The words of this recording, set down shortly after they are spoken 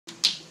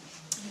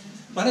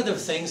One of the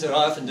things that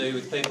I often do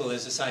with people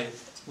is to say,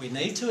 we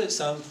need to at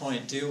some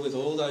point deal with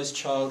all those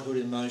childhood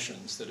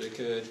emotions that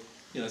occurred,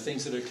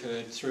 things that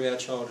occurred through our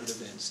childhood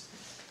events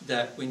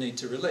that we need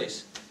to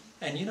release.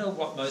 And you know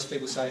what most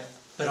people say?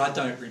 But I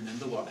don't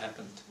remember what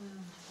happened.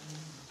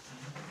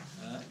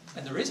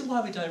 And the reason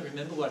why we don't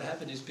remember what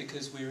happened is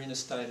because we're in a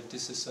state of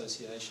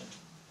disassociation.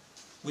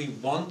 We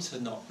want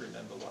to not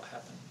remember what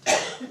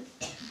happened.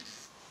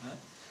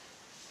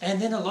 And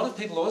then a lot of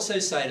people also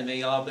say to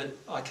me, oh, but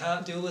I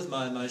can't deal with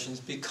my emotions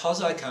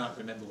because I can't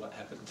remember what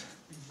happened.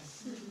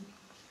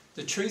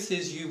 The truth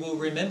is you will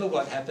remember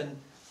what happened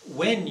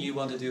when you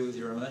want to deal with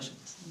your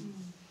emotions.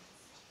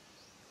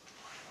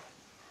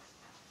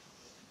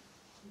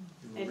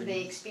 And the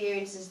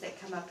experiences that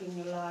come up in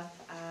your life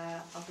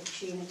are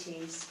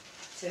opportunities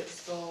to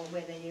explore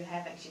whether you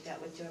have actually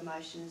dealt with your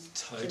emotions,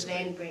 totally. To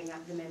then bring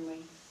up the memory.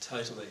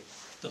 Totally.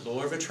 The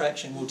law of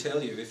attraction will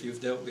tell you if you've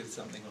dealt with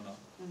something or not.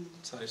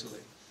 Totally.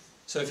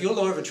 So if your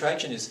law of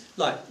attraction is,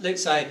 like,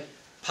 let's say,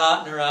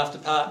 partner after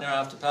partner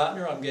after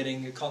partner, I'm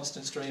getting a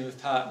constant stream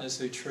of partners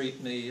who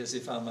treat me as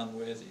if I'm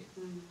unworthy.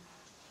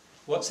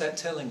 What's that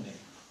telling me?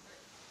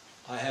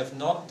 I have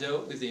not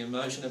dealt with the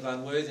emotion of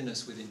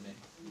unworthiness within me.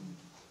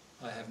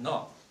 I have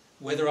not.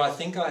 Whether I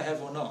think I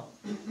have or not,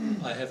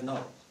 I have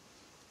not.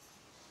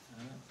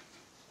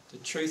 The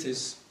truth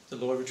is, the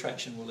law of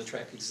attraction will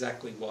attract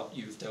exactly what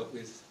you've dealt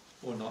with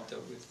or not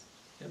dealt with.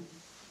 Yep.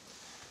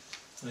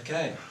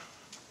 Okay.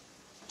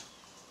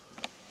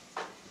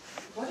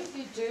 What if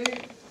you do,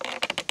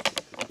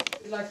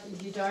 like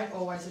you don't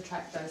always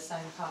attract those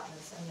same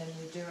partners and then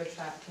you do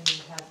attract and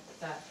you have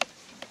that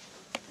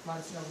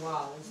once in a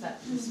while? Is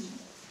that just,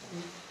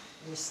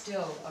 you're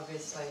still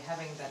obviously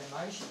having that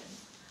emotion?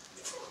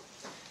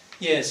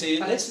 Yeah, see,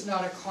 but it's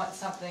not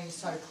something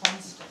so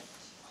constant.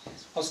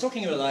 I was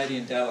talking to a lady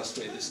in Dallas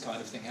where this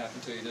kind of thing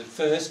happened to.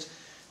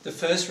 The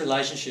first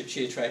relationship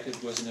she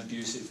attracted was an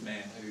abusive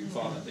man who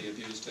violently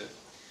abused her.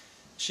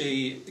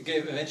 She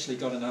eventually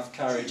got enough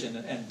courage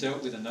and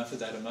dealt with enough of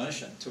that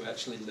emotion to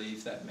actually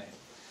leave that man.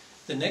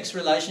 The next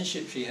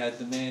relationship she had,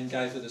 the man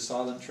gave her the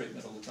silent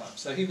treatment all the time.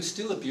 So he was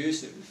still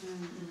abusive,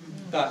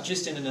 but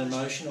just in an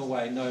emotional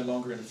way, no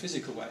longer in a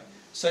physical way.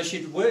 So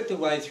she'd worked her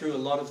way through a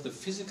lot of the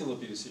physical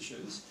abuse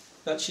issues,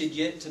 but she'd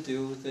yet to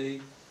deal with the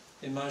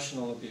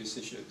emotional abuse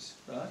issues,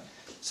 right?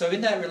 So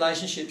in that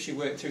relationship she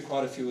worked through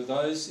quite a few of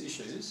those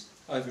issues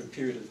over a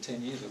period of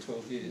 10 years or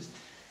 12 years,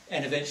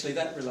 and eventually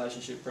that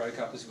relationship broke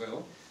up as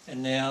well,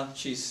 and now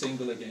she's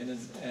single again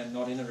and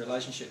not in a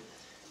relationship.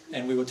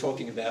 And we were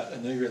talking about a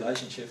new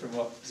relationship and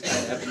what's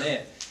going to happen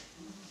there.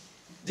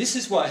 This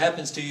is what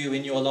happens to you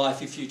in your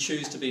life if you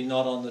choose to be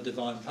not on the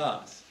divine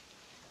path.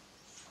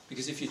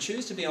 Because if you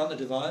choose to be on the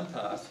divine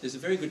path, there's a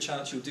very good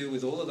chance you'll deal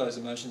with all of those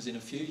emotions in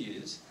a few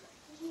years.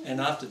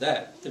 And after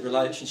that, the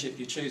relationship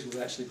you choose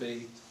will actually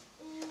be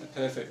a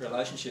perfect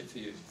relationship for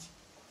you.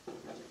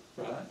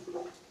 Right?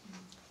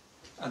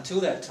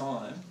 Until that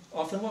time,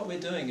 often what we're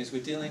doing is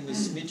we're dealing with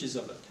smidges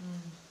of it.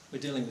 We're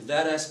dealing with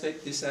that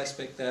aspect, this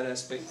aspect, that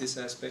aspect, this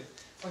aspect.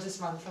 Or just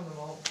run from them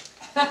all.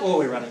 Or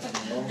we're running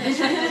from them all.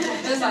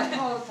 Just like,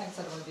 oh, thanks,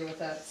 I don't want to deal with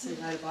that. See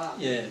you later, bye.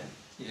 Yeah,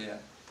 yeah.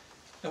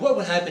 And what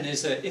will happen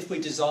is that if we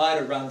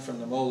desire to run from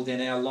them all,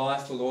 then our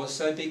life will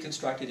also be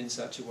constructed in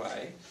such a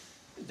way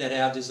that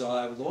our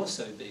desire will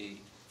also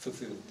be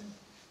fulfilled.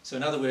 So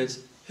in other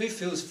words, who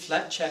feels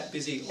flat chat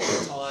busy all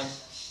the time,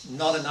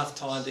 not enough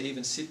time to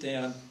even sit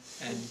down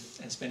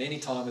and spend any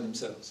time with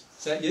themselves?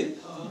 Is that you?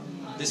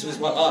 This was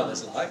what I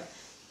was like.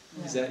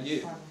 Is that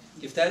you?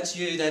 If that's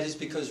you, that is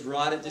because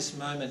right at this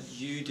moment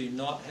you do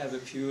not have a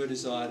pure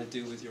desire to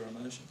deal with your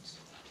emotions.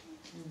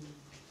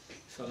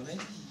 Follow me?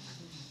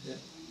 Yeah.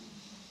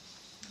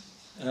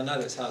 And I know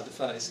that's hard to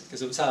face,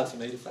 because it was hard for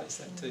me to face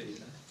that too, you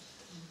know.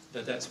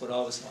 But that's what I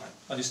was like.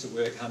 I used to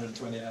work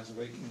 120 hours a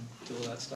week and do all that stuff.